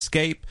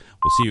Escape.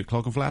 We'll see you at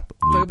Clockenflap.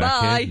 We'll be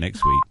back here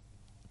next week.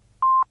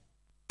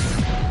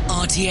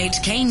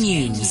 RTHK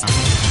News.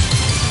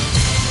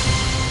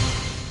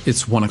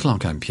 It's 1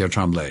 o'clock. I'm Pierre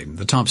Tremblay.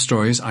 The top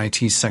stories: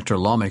 IT sector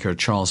lawmaker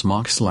Charles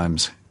Mok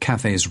slams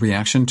Cathay's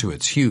reaction to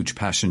its huge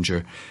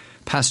passenger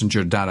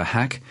data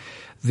hack.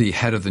 The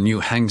head of the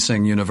new Hang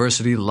Seng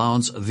University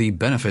lauds the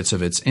benefits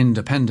of its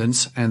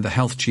independence, and the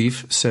health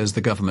chief says the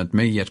government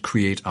may yet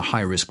create a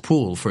high-risk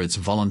pool for its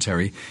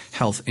voluntary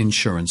health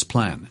insurance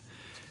plan.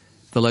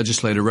 The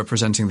legislator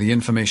representing the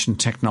information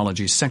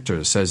technology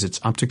sector says it's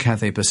up to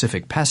Cathay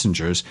Pacific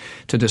passengers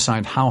to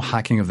decide how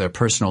hacking of their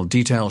personal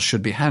details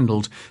should be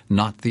handled,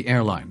 not the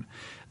airline.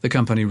 The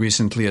company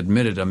recently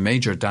admitted a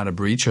major data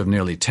breach of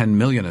nearly 10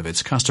 million of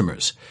its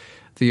customers.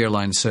 The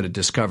airline said it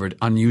discovered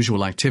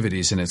unusual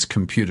activities in its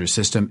computer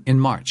system in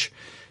March.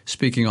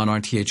 Speaking on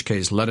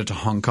RTHK's letter to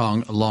Hong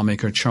Kong,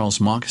 lawmaker Charles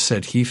Mok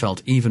said he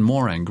felt even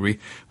more angry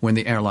when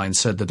the airline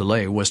said the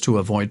delay was to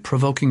avoid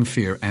provoking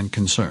fear and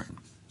concern.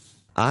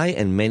 I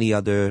and many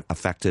other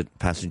affected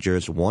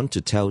passengers want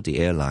to tell the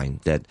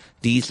airline that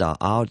these are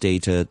our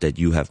data that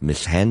you have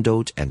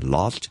mishandled and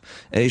lost,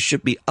 and it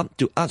should be up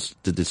to us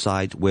to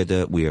decide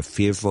whether we are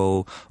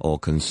fearful or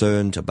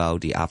concerned about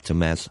the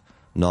aftermath,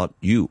 not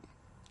you.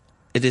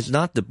 It is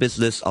not the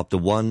business of the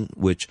one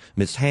which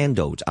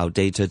mishandled our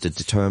data to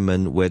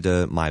determine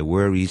whether my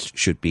worries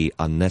should be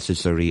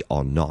unnecessary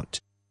or not.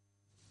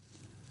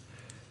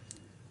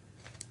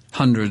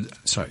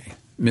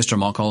 Mr.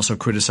 Mok also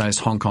criticized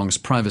Hong Kong's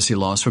privacy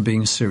laws for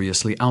being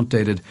seriously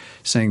outdated,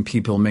 saying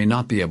people may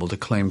not be able to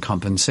claim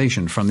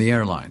compensation from the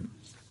airline.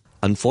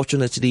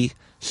 Unfortunately,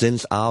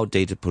 since our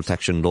data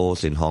protection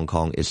laws in Hong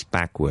Kong is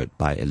backward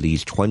by at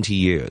least 20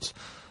 years,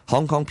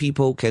 Hong Kong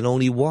people can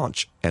only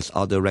watch as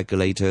other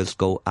regulators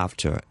go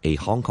after a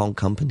Hong Kong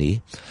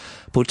company,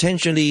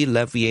 potentially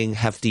levying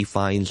hefty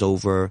fines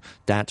over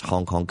that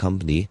Hong Kong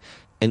company,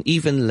 and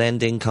even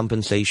lending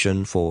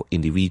compensation for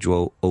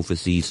individual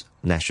overseas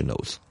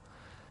nationals.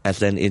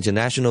 As an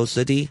international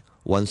city,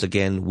 once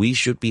again, we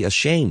should be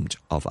ashamed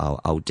of our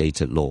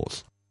outdated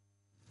laws.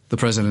 The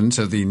president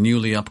of the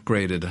newly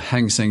upgraded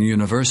Hang Seng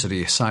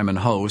University, Simon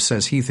Ho,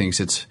 says he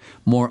thinks it's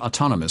more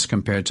autonomous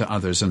compared to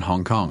others in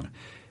Hong Kong.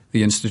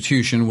 The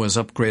institution was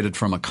upgraded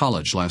from a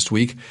college last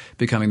week,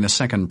 becoming the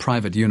second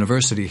private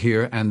university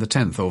here and the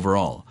 10th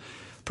overall.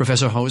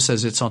 Professor Ho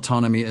says its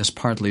autonomy is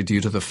partly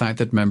due to the fact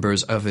that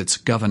members of its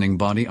governing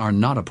body are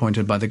not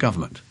appointed by the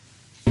government.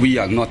 We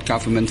are not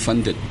government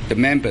funded. The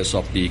members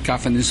of the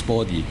governance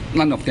body,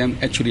 none of them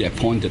actually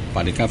appointed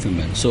by the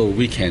government, so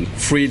we can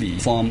freely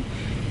form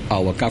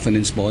our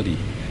governance body.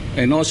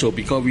 And also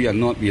because we are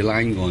not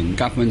relying on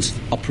government's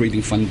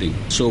operating funding,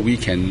 so we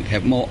can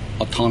have more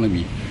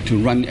autonomy to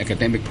run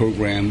academic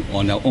program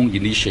on our own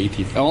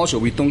initiative. And also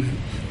we don't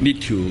need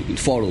to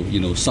follow,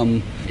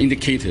 some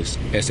indicators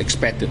as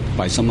expected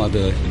by some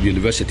other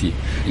university,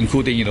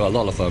 including, a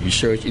lot of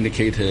research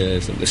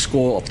indicators, the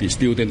score of the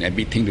student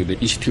admitting to the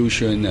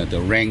institution,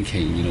 the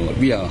ranking.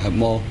 We have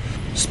more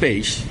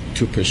space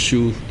to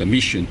pursue the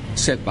mission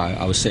set by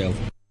ourselves.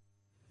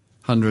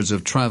 Hundreds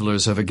of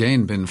travelers have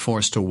again been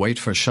forced to wait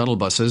for shuttle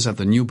buses at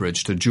the new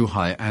bridge to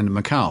Zhuhai and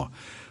Macau.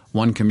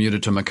 One commuter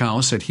to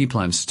Macau said he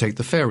plans to take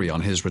the ferry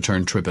on his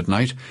return trip at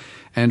night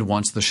and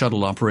wants the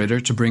shuttle operator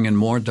to bring in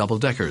more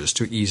double-deckers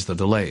to ease the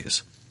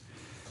delays.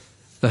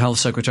 The Health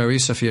Secretary,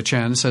 Sophia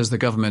Chan, says the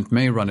government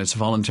may run its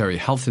voluntary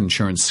health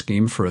insurance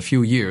scheme for a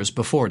few years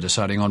before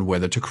deciding on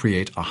whether to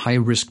create a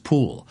high-risk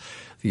pool.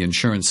 The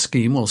insurance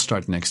scheme will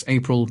start next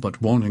April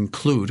but won't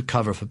include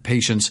cover for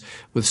patients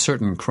with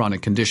certain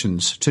chronic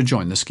conditions to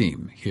join the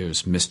scheme.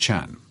 Here's Ms.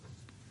 Chan.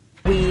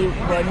 We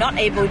were not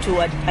able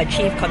to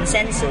achieve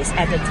consensus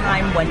at the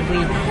time when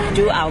we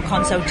do our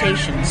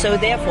consultation. So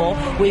therefore,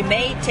 we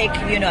may take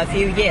a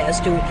few years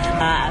to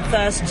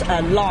first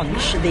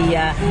launch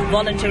the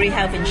voluntary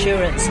health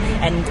insurance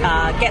and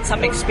get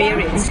some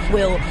experience.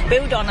 We'll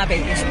build on our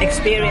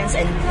experience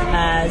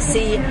and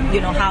see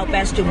how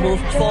best to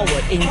move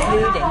forward,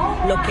 including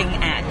looking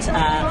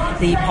at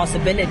the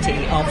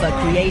possibility of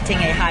creating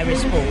a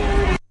high-risk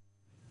pool.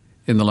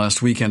 In the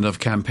last weekend of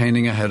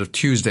campaigning ahead of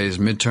Tuesday's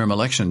midterm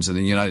elections in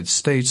the United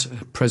States,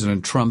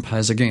 President Trump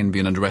has again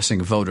been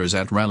addressing voters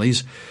at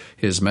rallies.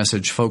 His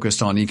message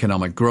focused on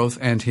economic growth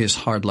and his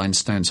hardline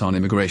stance on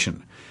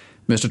immigration.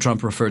 Mr.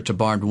 Trump referred to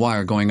barbed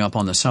wire going up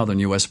on the southern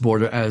U.S.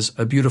 border as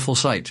a beautiful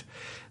sight.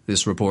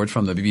 This report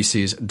from the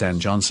BBC's Dan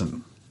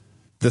Johnson.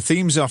 The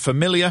themes are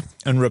familiar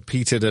and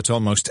repeated at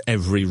almost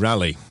every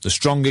rally. The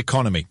strong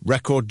economy,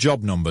 record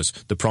job numbers,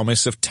 the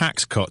promise of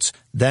tax cuts,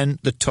 then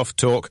the tough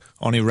talk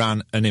on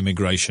Iran and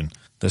immigration.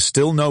 There's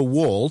still no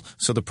wall,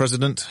 so the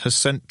president has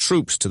sent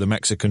troops to the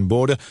Mexican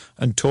border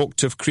and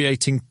talked of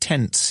creating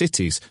tent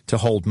cities to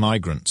hold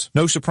migrants.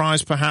 No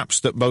surprise, perhaps,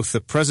 that both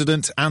the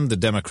president and the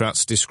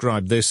Democrats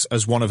described this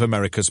as one of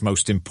America's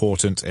most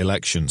important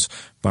elections.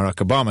 Barack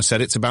Obama said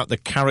it's about the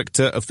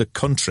character of the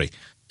country.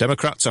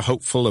 Democrats are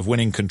hopeful of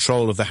winning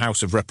control of the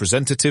House of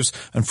Representatives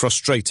and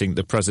frustrating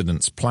the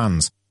president's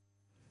plans.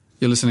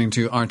 You're listening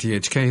to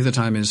RTHK. The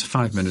time is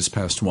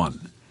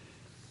 1:05.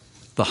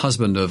 The The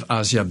husband of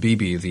Asia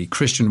Bibi, the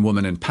Christian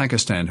woman in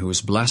Pakistan whose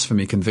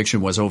blasphemy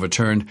conviction was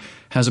overturned,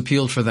 has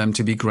appealed for them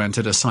to be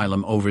granted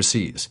asylum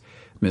overseas.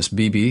 Miss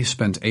Bibi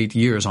spent 8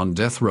 years on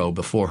death row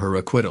before her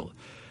acquittal.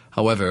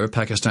 However,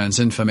 Pakistan's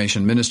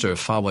Information Minister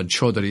Fawad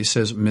Chaudhry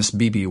says Miss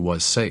Bibi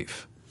was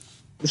safe.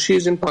 She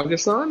is in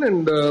Pakistan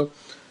and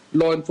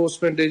law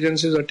enforcement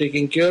agencies are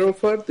taking care of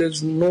her.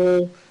 There's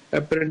no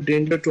apparent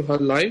danger to her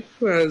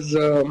life as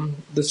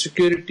the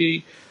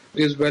security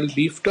is well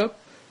beefed up.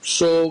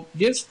 So,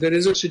 yes, there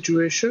is a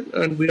situation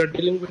and we are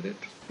dealing with it.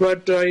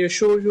 But I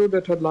assure you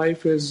that her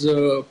life is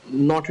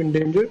not in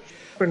danger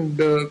and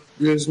there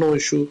is no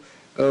issue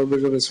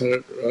with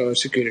her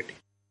security.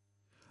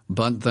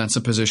 But that's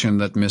a position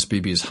that Miss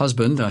Bibi's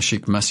husband,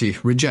 Ashiq Masih,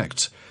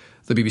 rejects.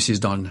 The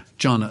BBC's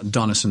John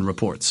Donnison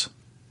reports.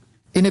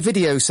 In a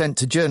video sent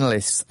to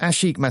journalists,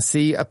 Ashiq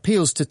Masih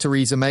appeals to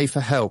Theresa May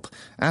for help,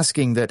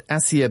 asking that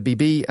Asia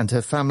Bibi and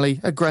her family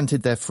are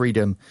granted their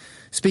freedom.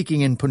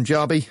 Speaking in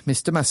Punjabi,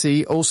 Mr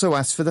Masih also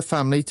asked for the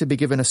family to be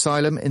given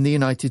asylum in the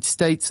United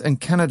States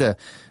and Canada,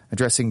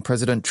 addressing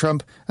President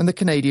Trump and the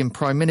Canadian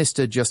Prime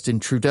Minister Justin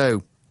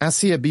Trudeau.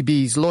 Asia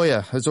Bibi's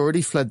lawyer has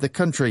already fled the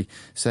country,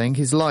 saying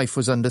his life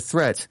was under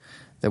threat.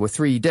 There were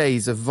 3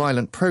 days of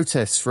violent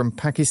protests from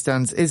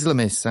Pakistan's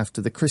Islamists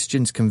after the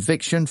Christians'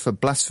 conviction for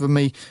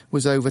blasphemy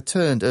was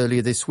overturned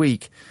earlier this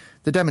week.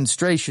 The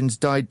demonstrations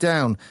died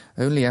down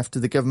only after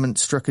the government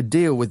struck a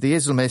deal with the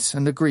Islamists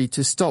and agreed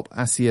to stop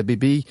Asia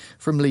Bibi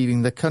from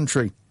leaving the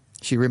country.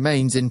 She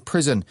remains in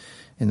prison.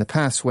 In the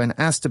past, when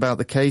asked about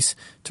the case,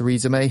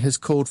 Theresa May has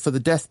called for the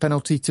death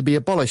penalty to be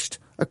abolished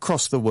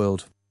across the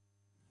world.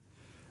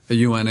 A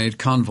UN aid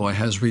convoy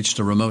has reached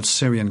a remote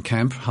Syrian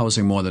camp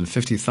housing more than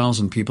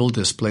 50,000 people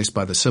displaced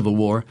by the civil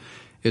war.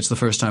 It's the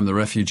first time the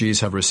refugees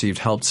have received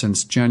help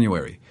since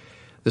January.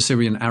 The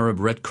Syrian Arab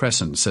Red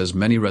Crescent says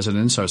many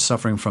residents are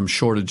suffering from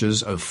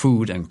shortages of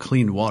food and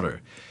clean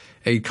water.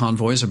 Aid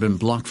convoys have been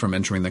blocked from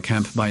entering the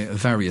camp by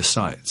various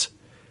sides.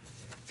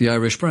 The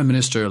Irish Prime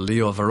Minister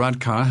Leo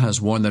Varadkar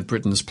has warned that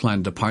Britain's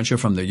planned departure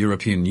from the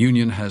European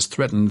Union has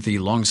threatened the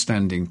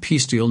long-standing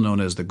peace deal known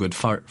as the Good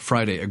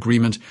Friday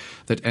Agreement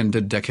that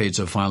ended decades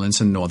of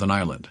violence in Northern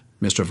Ireland.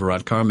 Mr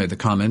Varadkar made the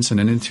comments in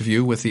an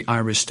interview with the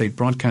Irish state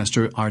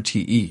broadcaster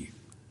RTE.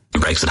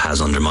 Brexit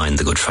has undermined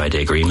the Good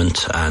Friday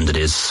Agreement and it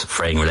is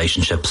fraying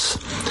relationships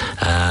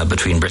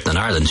between Britain and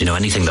Ireland. You know,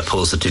 anything that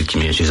pulls the two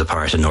communities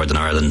apart in Northern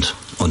Ireland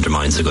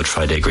undermines the Good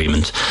Friday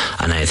Agreement,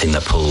 and anything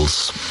that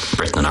pulls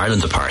Britain and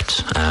Ireland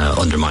apart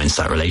undermines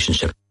that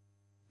relationship.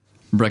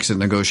 Brexit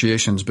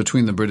negotiations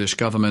between the British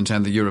government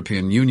and the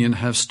European Union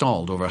have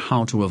stalled over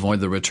how to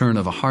avoid the return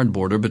of a hard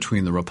border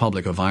between the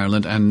Republic of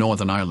Ireland and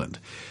Northern Ireland.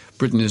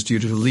 Britain is due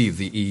to leave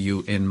the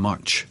EU in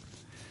March.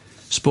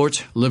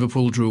 Sport,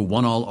 Liverpool drew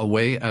 1-1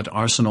 away at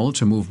Arsenal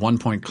to move 1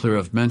 point clear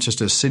of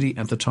Manchester City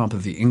at the top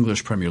of the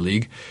English Premier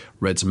League.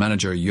 Reds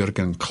manager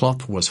Jurgen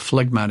Klopp was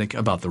phlegmatic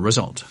about the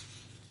result.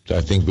 I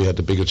think we had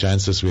the bigger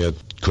chances.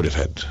 Could have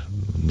had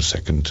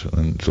second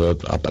and third,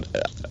 but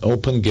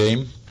open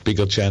game,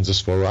 bigger chances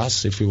for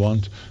us if we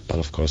want. But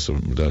of course,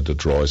 the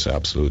draw is an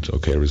absolute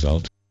okay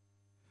result.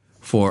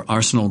 For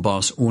Arsenal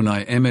boss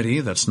Unai Emery,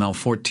 that's now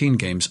 14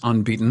 games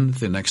unbeaten.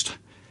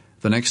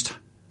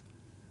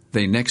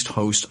 They next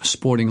host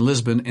Sporting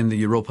Lisbon in the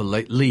Europa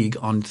League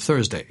on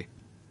Thursday.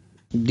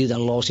 The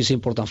loss is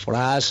important for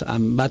us,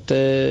 but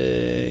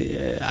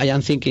I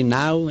am thinking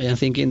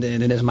the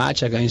next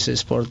match against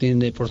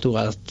Sporting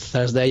Portugal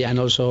Thursday and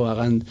also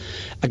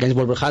against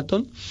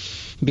Wolverhampton,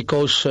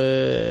 because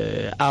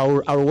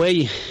our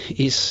way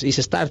is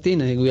starting.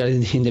 We are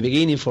in the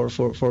beginning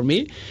for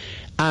me.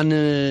 And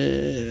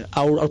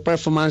our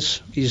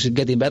performance is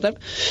getting better,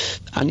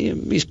 and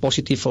it's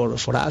positive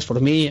for us, for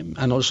me,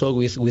 and also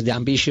with the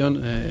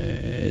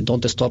ambition,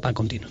 don't stop and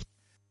continue.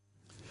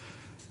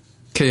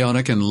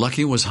 Chaotic and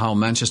lucky was how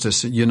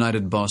Manchester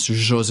United boss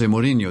Jose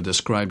Mourinho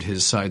described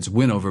his side's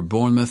win over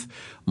Bournemouth.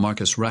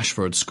 Marcus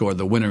Rashford scored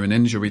the winner in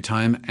injury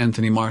time.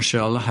 Anthony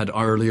Martial had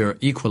earlier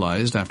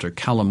equalised after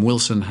Callum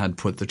Wilson had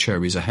put the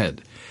Cherries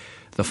ahead.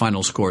 The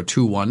final score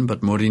 2-1,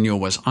 but Mourinho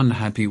was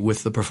unhappy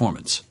with the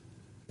performance.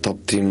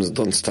 Top teams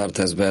don't start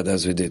as bad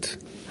as we did.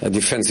 A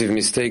defensive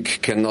mistake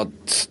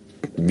cannot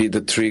be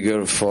the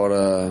trigger for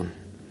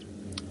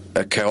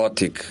a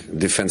chaotic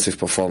defensive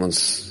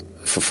performance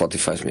for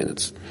 45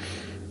 minutes.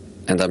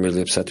 And I'm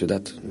really upset with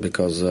that,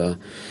 because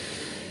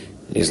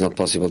it's not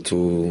possible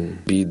to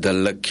be the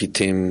lucky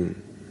team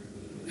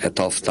at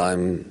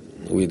half-time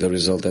with a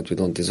result that we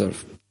don't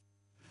deserve.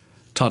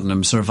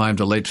 Tottenham survived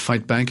a late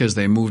fight back as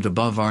they moved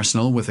above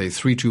Arsenal with a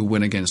 3-2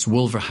 win against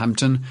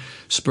Wolverhampton.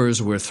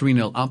 Spurs were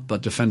 3-0 up,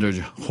 but defender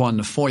Juan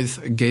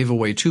Foyth gave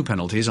away 2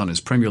 penalties on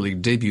his Premier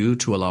League debut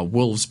to allow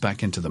Wolves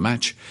back into the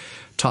match.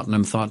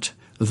 Tottenham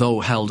though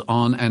held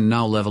on and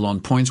now level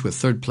on points with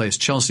third-place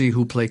Chelsea,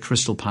 who play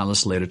Crystal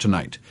Palace later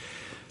tonight.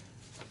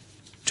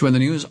 To end the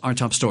news, our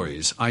top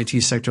stories.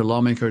 IT sector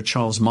lawmaker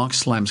Charles Mock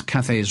slams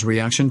Cathay's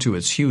reaction to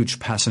its huge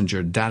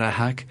passenger data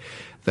hack.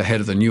 The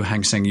head of the new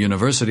Hang Seng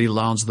University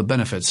lauds the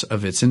benefits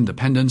of its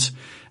independence,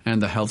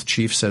 and the health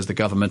chief says the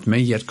government may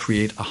yet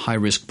create a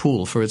high-risk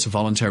pool for its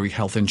voluntary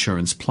health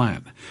insurance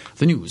plan.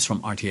 The news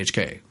from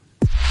RTHK.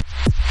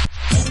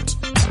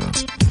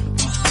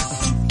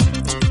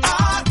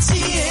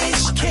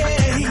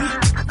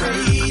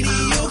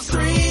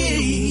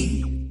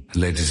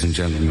 Ladies and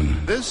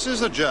gentlemen, this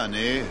is a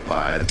journey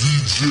by a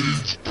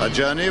DJ. A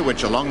journey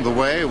which along the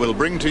way will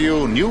bring to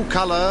you new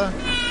color,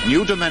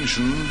 new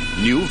dimension,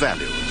 new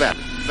value,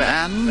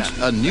 and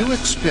a new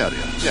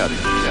experience.